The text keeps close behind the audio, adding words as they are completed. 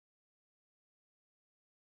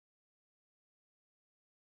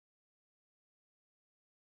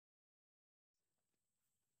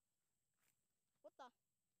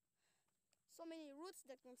so many roots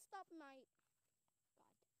that can stop my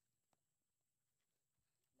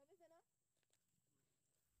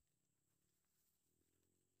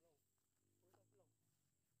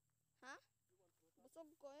huh? Busog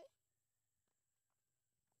ko eh.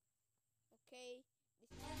 Okay.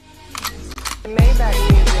 Maybach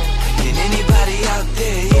music. Can anybody out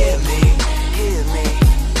there hear me? Hear me?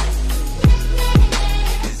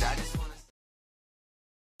 'Cause I just wanna...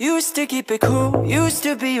 Used to keep it cool, used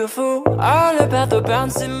to be a fool, all about the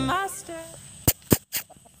bouncing my step.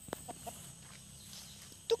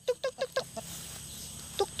 Tuk tuk tuk tuk tuk.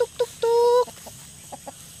 Tuk tuk tuk tuk.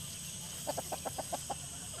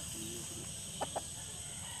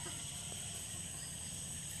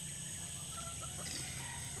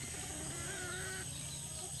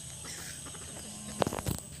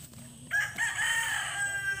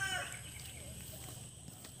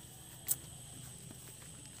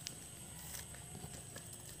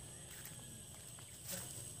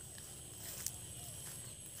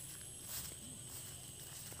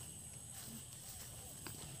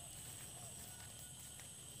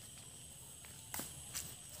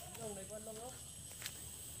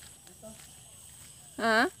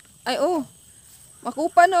 Ha? Ay, oh.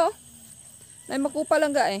 Makupa, no? Ay, makupa lang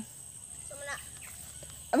ga eh. Sumana.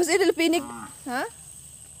 Abas pinig. Ha?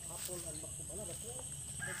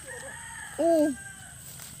 Oo.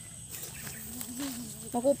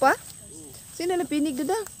 Makupa? Sino na pinig doon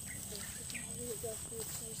daw?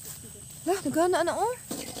 Lah, nagana na oh.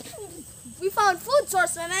 We found food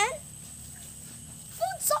source, my man.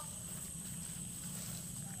 Food source.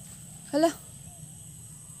 Hala.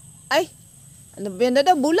 Ay. Ano ba yan na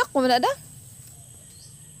daw? Bulak mo na daw?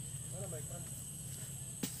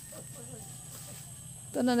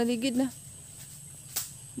 Ito na, naligid na.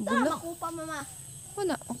 Bulak. Makupa, mama.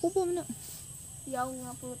 Wala, makupa mo na. Yaw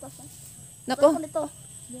nga prutas. Nako. Nito.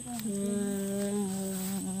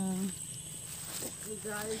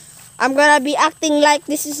 I'm gonna be acting like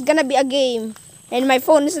this is gonna be a game. And my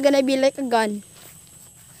phone is gonna be like a gun.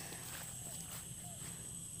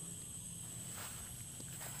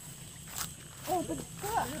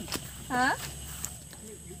 Ha?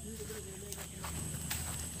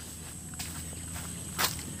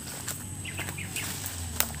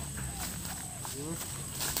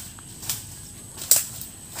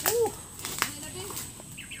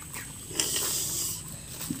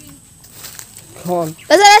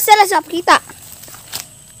 Let's kita.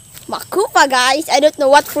 Makupa, guys. I don't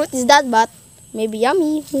know what fruit is that, but maybe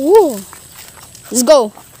yummy. Woo. Let's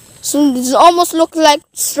go. So this almost looks like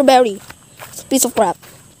strawberry. It's a piece of crap.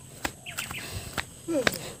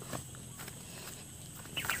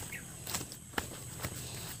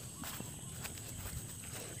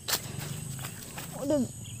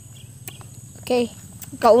 Okay.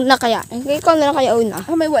 Kauna kaya. Ikaw na lang kaya una.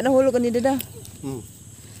 Ah, may wat nahulog ni dada.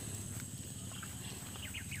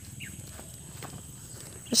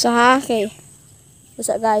 Usa ha, okay.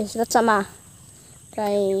 Usa guys, let's sama.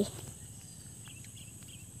 Kay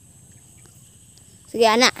sige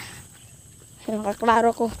anak.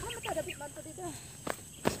 Nakaklaro ko.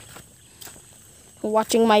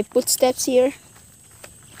 Watching my footsteps here.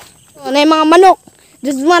 Ano yung mga manok?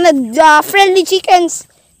 Just wanted friendly chickens.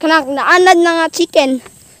 Kanang naanad na nga chicken.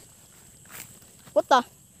 What the?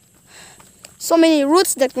 So many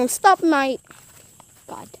roots that can stop my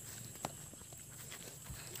God.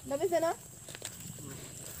 Nabis na?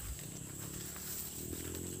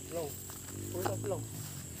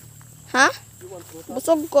 Ha?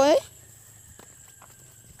 Busog ko eh.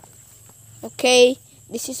 Okay,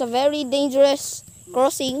 this is a very dangerous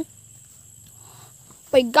crossing. Oh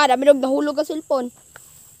my God, aminog nahulog ang cellphone.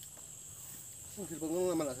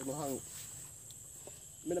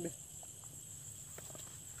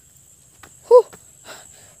 Whew.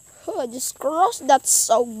 Oh, I just crossed. That's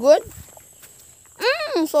so good.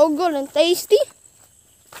 So good and tasty.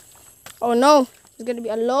 Oh no, it's gonna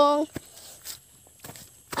be a long.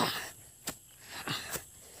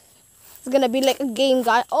 It's gonna be like a game,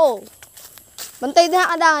 guys. Oh, bantay din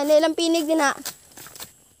ha kada, ilang pinig din ha.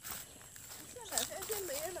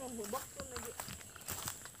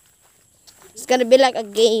 It's gonna be like a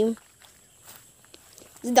game.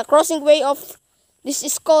 This is the crossing way of. This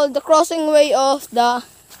is called the crossing way of the.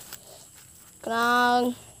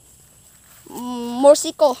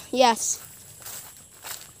 Morsico, yes.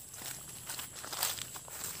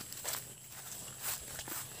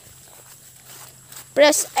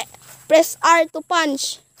 Press R to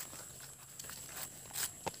punch.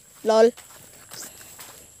 Lol.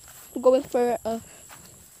 Going for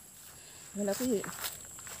Wala ko eh.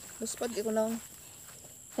 Luspad ko lang.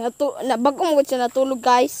 Bagong mo siya natulog,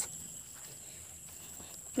 guys.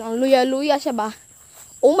 Ang luya-luya siya ba?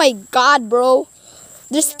 Oh my God, bro.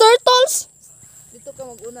 There's turtles. Dito ka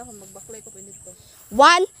mag-una kung magbaklay ko pa dito.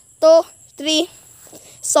 1, 2, 3.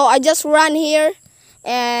 So I just run here,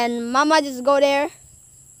 and Mama just go there.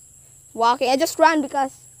 Walking. I just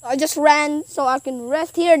ran so I can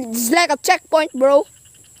rest here. It's like a checkpoint, bro.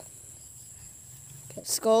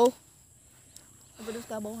 Let's go. Apa dos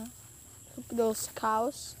kabaw ha? Look at those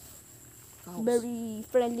cows. Cows. Very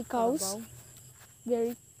friendly cows. Karabaw.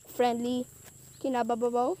 Very friendly.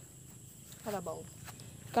 Kinababaw. Karabaw.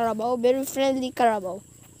 Carabao. Very friendly Carabao.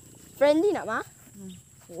 Friendly na ma?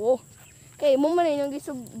 Oh. Okay, mo man yung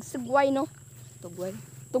sugway, no? Tugway.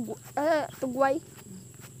 Tugway.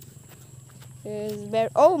 Is very,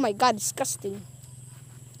 oh my God, disgusting.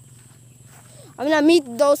 I'm gonna meet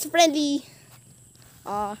those friendly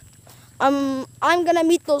I'm gonna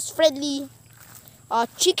meet those friendly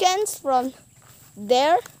chickens from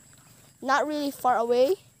there, not really far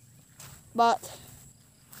away, but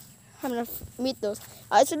I'm gonna meet those.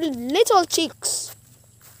 It's little chicks,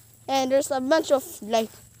 and there's a bunch of like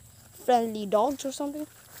friendly dogs or something.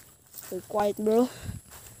 Stay quiet, bro.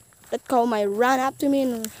 That cow might run up to me,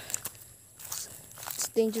 and it's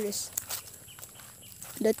dangerous.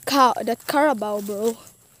 That Carabao, bro.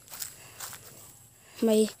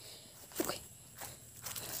 Okay.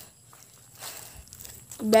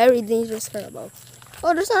 Very dangerous Carabao.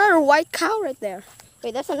 Oh, there's another white cow right there.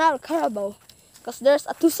 Wait, that's another Carabao. Because there's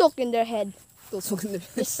a tusok in their head. Tusok na.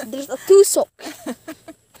 There's a tusok.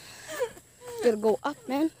 Gotta go up,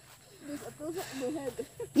 man. There's a tusok in the head.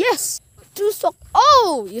 Yes, tusok.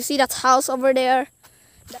 Oh, you see that house over there?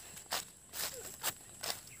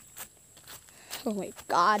 Oh my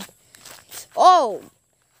God. Oh,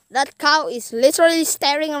 that cow is literally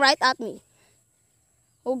staring right at me.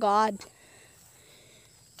 Oh God.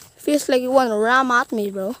 Feels like you want to ram at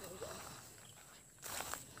me, bro.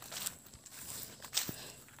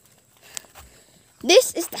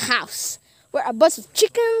 This is the house where a bunch of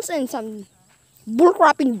chickens and some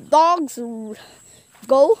bullcrapping dogs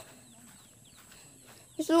go.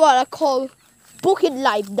 This is what I call Bukid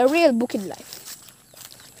life, the real Bukid life.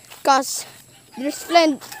 Because there's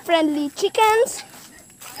friendly chickens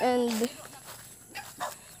and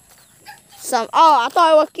some, oh, I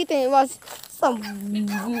thought I was kidding, it was some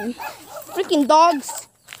freaking dogs.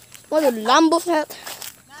 What a Lambo set.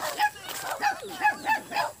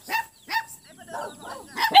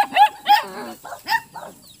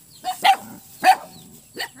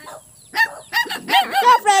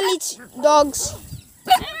 They're friendly dogs.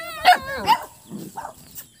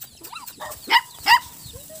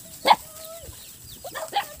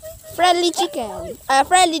 Friendly chicken.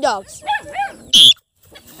 Friendly dogs.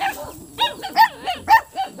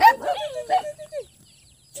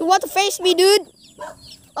 You want to face me, dude?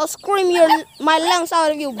 I'll scream my lungs out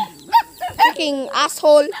of you, freaking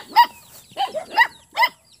asshole.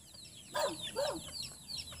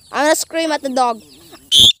 I'm gonna scream at the dog.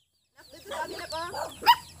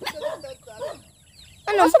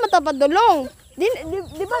 Ano sa matapadulong?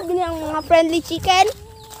 Di ba bilang mga friendly chicken?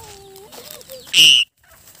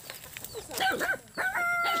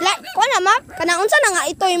 Ko na ma, kanang unsa na nga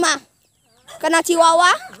itoy ma? Kanang chihuahua?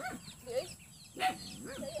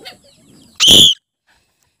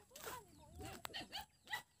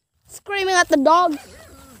 Screaming at the dog.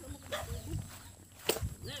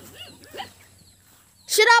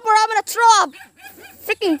 Shut up or I'm gonna throw a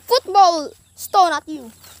freaking football stone at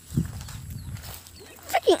you.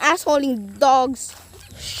 Freaking assholing dogs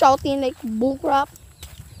shouting like bullcrap.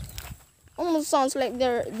 Almost sounds like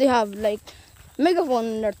they have like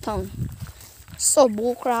megaphone in their tongue. So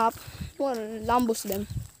bullcrap. What lambos them.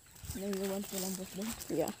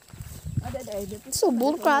 Yeah. So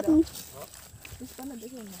bullcrap.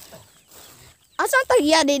 Asan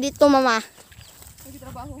tagiya dito mama?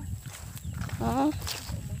 Nagtrabaho.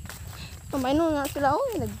 Mamay no na sila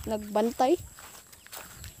nagbantay.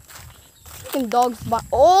 Freaking dogs ba?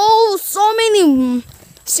 Oh, so many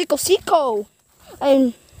siko-siko.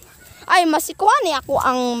 Ay masikuan ni ako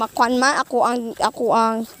ang makuan man, ako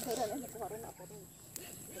ang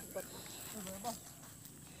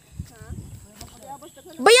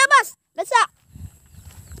Bayabas. Let's up.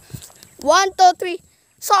 1, 2, 3.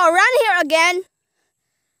 So I ran here again.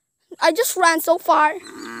 I just ran so far.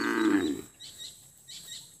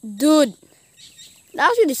 Dude, that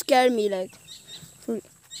actually scared me, like.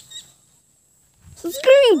 Some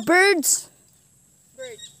screaming birds.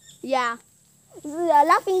 Yeah.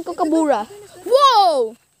 Laughing kookaburra.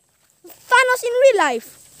 Whoa! Thanos in real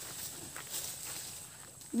life.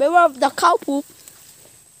 Beware of the cow poop.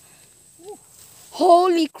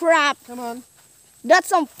 Holy crap. Come on. That's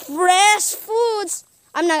some fresh foods.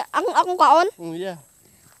 Akong kaon. Oh yeah.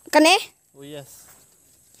 Kani? Oh yes.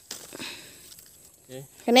 Okay.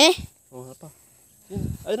 Kani? Oh apa? Yun.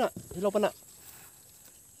 Ayun na. Hilaw pa na.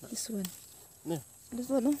 This one. Ano? This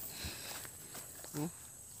one, oh.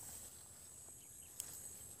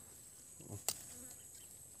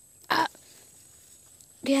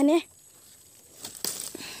 Diyan eh.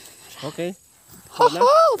 Okay. Ho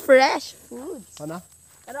ho! Fresh food. Pana?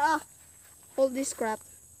 Tara. Hold this crap.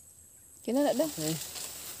 Kinala daw. Okay.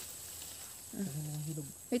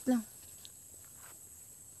 Wait lang.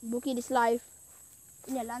 Bukid is life.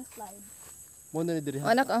 In a landslide. Mo na ni diri.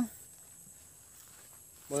 Oh, anak, oh.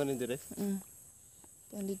 Mo na ni diri.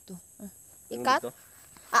 Yan dito. Ikat?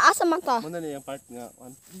 Aasa man to? Mo na ni ang part nga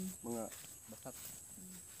mga basak.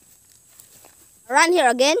 Around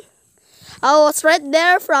here again. I was right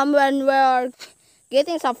there from when we were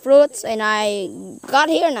getting some fruits and I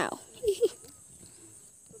got here now.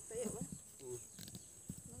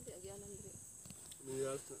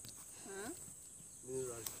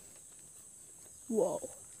 Wow.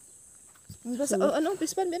 Ano?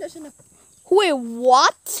 Pispan, meron siya na. Wait,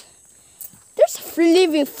 what? There's a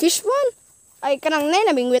living fish one? Ay, kanang nay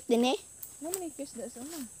na bingwit din eh. Ano man yung fish da sa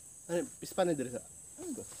una? Ano pispan ni diri sa?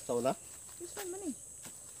 Sa una? Pispan man eh.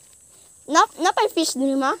 Napay fish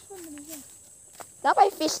din ma?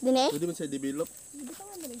 Napay fish din eh. Pwede man siya develop. Hindi ka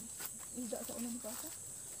man malig. Isda sa unang pasa.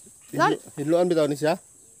 Lan? Hinluan bitaw ni siya.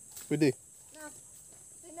 Pwede.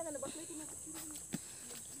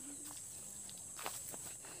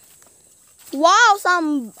 Wow,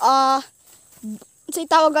 some say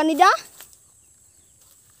tawagan nila?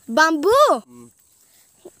 Bamboo.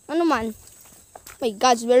 Ano man? My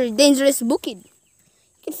God, it's very dangerous bukid.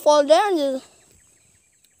 You can fall there and just...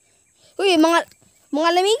 Uy, mga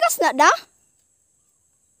lamigas na da?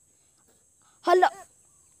 Hala.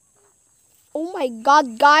 Oh my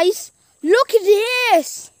God, guys. Look at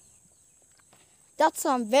this. That's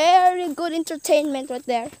some very good entertainment right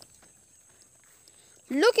there.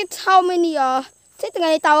 Look at how many say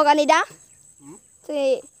nga tawagan nila?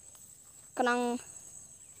 Say kanang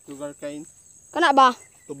Sugar cane. kana ba?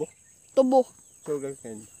 Tubo. Tubo. Sugar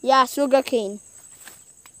cane. Yeah, sugar cane.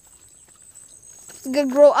 It's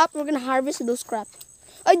gonna grow up, we're gonna harvest those crap.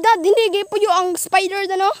 Ay dad, dinigay po yung ang spider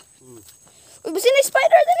na no? Uy, basi na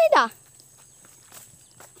spider na nila.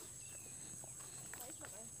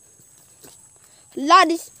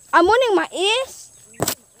 Ladis, amo ning mais.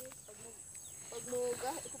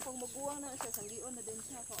 Pag maguwang na siya, sangion na din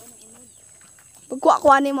siya. Kaon ang unod.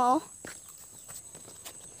 Pagkuha-kuha ni mo, oh.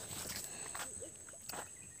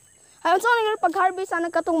 Ay, unsa nga pag-harvest ana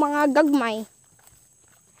katong mga gagmay?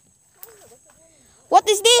 What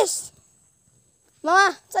is this?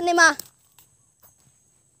 Mama, saan ni ma?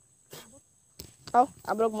 Oh,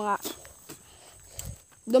 abrog mga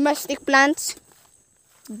domestic plants.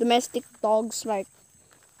 Domestic dogs like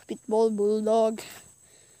pitbull, bulldog.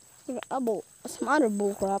 Abo, some other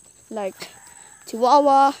bull crap like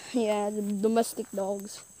Chihuahua. Yeah, the domestic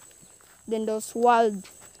dogs. Then those wild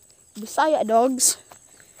Bisaya dogs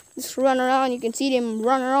just run around. You can see them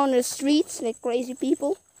run around the streets like crazy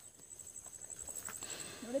people.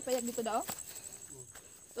 Ano payag dito daw?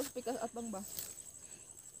 Tapos pikas at bang ba?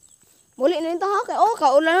 Muli na rin taha kay oh,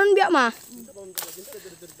 kaulanon biya ma.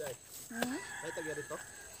 Ay taga dito.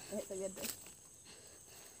 Ay, tagad eh.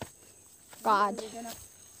 God.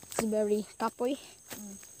 It's very kapoy.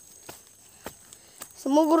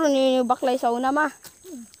 Sumuguro niyo yung baklay sa una ma.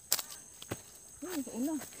 Sa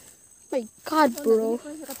una. My God, bro. Hindi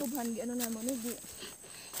pa sa katubhan, ano naman, hindi.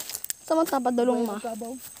 Sama tapadulong ma.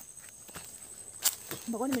 Kabaw.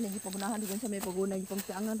 Bako naman nagipagunahan doon sa may pagunay,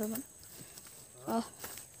 pagsiangan naman. Oh.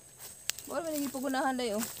 Bako naman nagipagunahan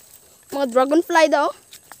dayo. Mga dragonfly daw.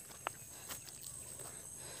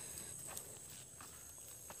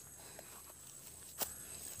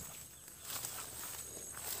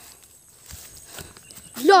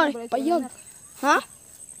 Yon, payag. Ha?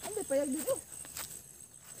 Ano payag dito?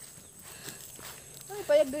 Ano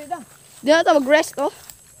payag dito? Di na ito mag-rest, oh.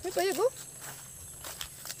 May payag oh.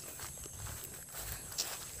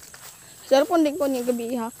 Cellphone din ko niya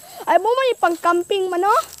gabi, ha. Ay, mo man yung pang-camping man,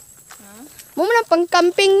 no? Mo man ang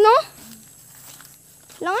pang-camping, no?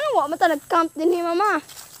 Lang ano, wak mata nag-camp din ni mama.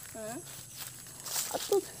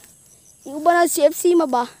 Ato, yung ba na CFC ma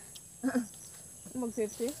ba?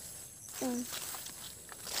 Mag-safety?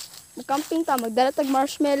 Mag-camping ta, magdala tag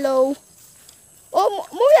marshmallow. Oh,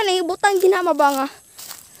 mo yan ang ibutang ginama ba nga?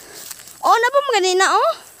 Oh, na pa mo ganina,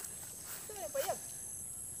 oh?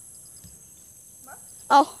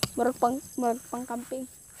 Oh, marag pang camping.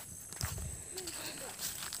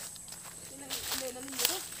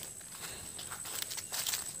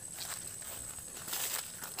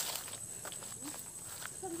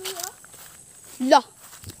 La.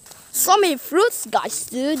 So many fruits, guys,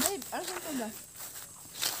 dude. Ay, ano saan ito ba?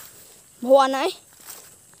 Bawa na eh.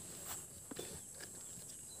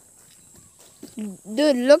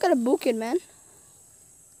 Dude, look at the bukid, man.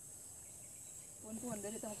 Puan-puan,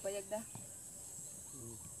 dali ito magpayag da.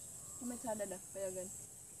 May sada da, payagan.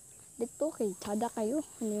 Dito kay tada kayo.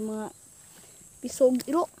 Ano yung mga pisog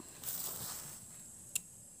iro.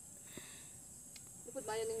 Lupot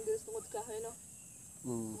bayan ng Diyos tungod kahoy, no?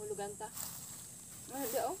 Hulugan ta. Ah,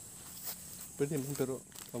 di oh. Pwede man pero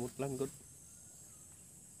kamot lang good.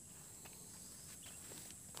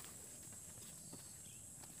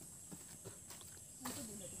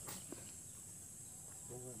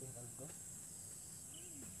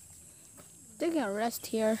 Take a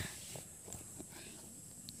rest here.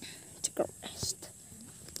 Take a rest.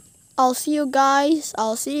 I'll see you guys.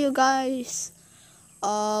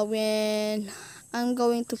 When I'm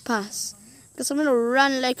going to pass. Because I'm gonna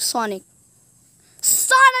run like Sonic.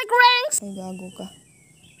 Sonic rings! Ay, gago ka.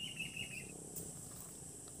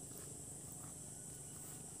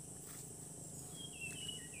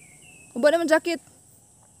 Uba naman jacket.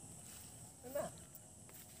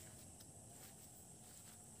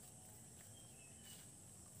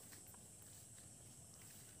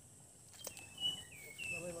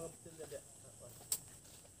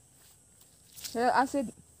 Kaya acid.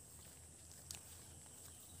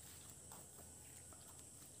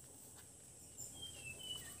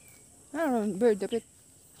 Ah, bird, dapat.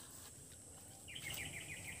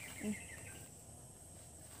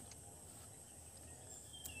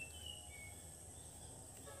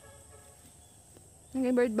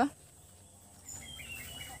 Nagay bird ba?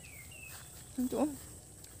 Ito oh.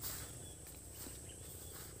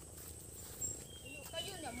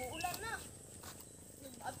 Kayo na, muulan na.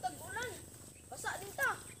 Atag ulan. Basa din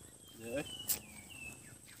ta. Yeah.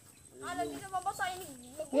 Alam din na mabasahin.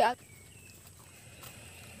 Wait,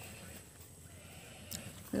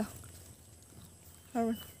 Hala.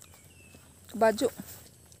 Harun. Kabadyo.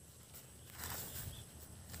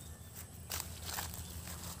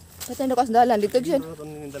 Patay na ko sa dalan. Dito siya. Ano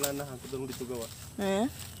yung dalan na? Ako doon dito gawa. Eh?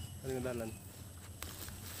 Ano yung dalan?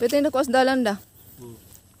 Patay na ko sa dalan da.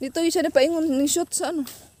 Dito siya na paingon ng shoot sa ano.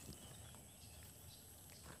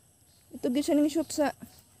 Ito siya ng shoot sa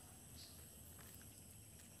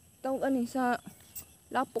tawag ani sa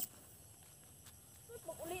lapok.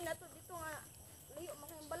 Pag-uli na to dito nga. Layo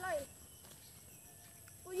makayang balay.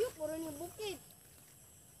 Puyo, puro yung bukid.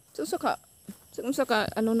 So sa ka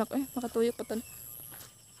ano nak eh makatuyok pa tan.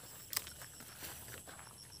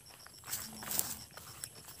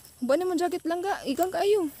 Ba naman jacket lang ga, igang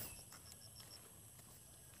kaayo.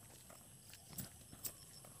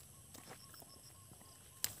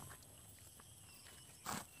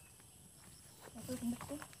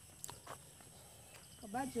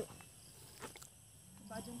 Kabadyo.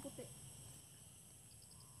 Kabadyong puti.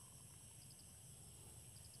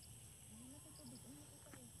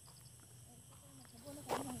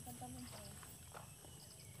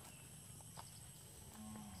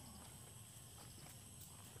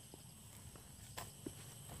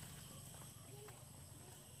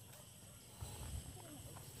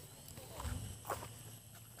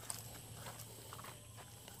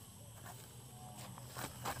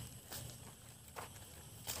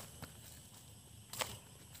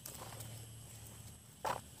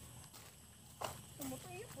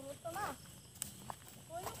 Puyo, puro to na.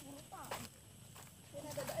 Puyo, puro pa.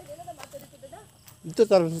 Dinadada, ay, dinadada, mato dito dada. Dito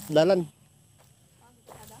tayo sa dalan.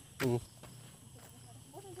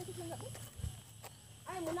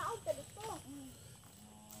 Ay, muna out ka dito.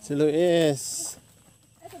 Si Luis.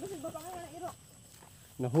 Ay, sabi sa baba nga ng iro.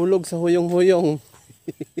 Nahulog sa huyong-huyong.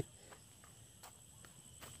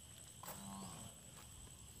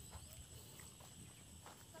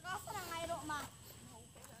 Nakasa na nga iro, ma.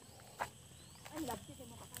 Ay, lapsi sa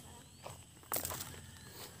mukha ka na.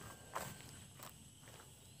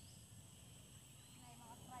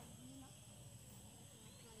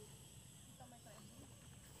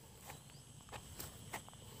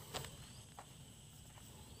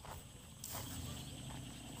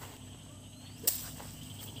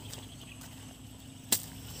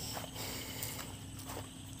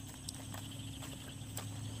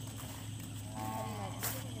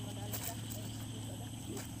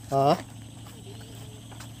 Ha?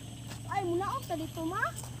 Ay, muna out ka dito, ma.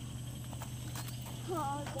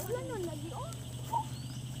 Ha, wala nun lagi, oh.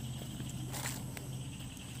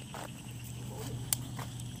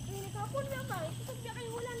 Eh, nakapon niya ba? Ito biya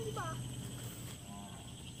kayo ulan, di ba?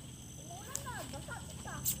 Ulan na, basa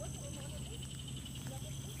kita.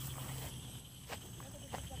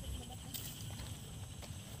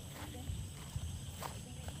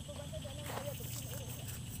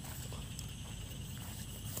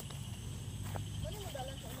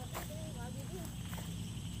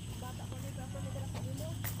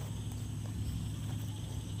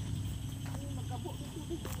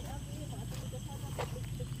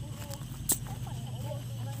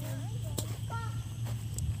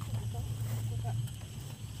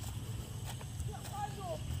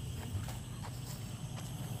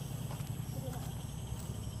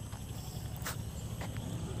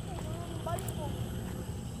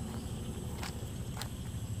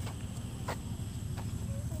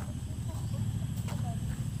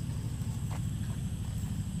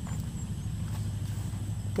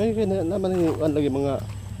 May kaya naman yung lagi mga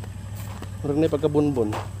parang na pagkabunbon.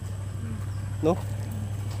 No?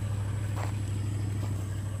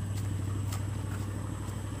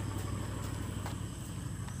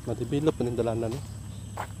 Madibilop pa ng dalanan. No?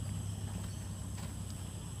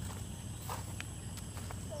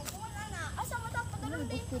 Wala na. Asa mo ta padulong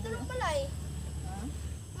din padulong balay?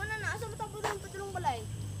 Wala na. Asa mo ta padulong balay?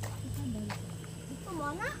 Dito mo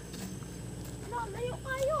na. Wala, layo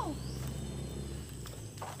kayo.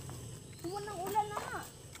 Walang ulan na nga.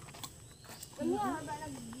 Kanya, ba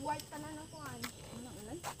nag-white ka na ng kuhan? Walang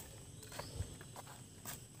ulan?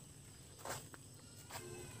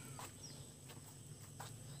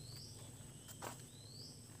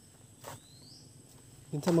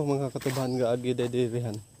 Minsan mga katubahan gaagi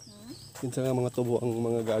dirihan. Minsan nga mga tubo ang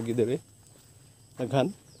mga gaagi diri.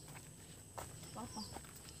 Naghan. Papa.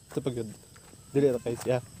 Ito pag dili ra kay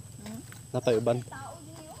siya. Natay uban. Tao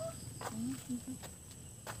din yun.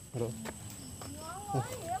 Pero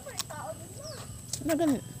Ay, may tao din yun. Ano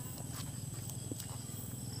ganun?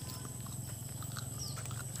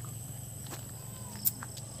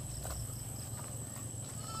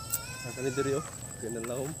 nakani diri oh.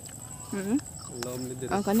 Kinalawom. Ang lawom ni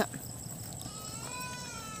diri. Ang kana.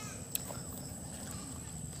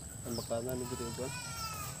 Ang bakana ni diri uban.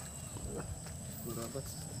 Ang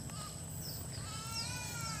rabas.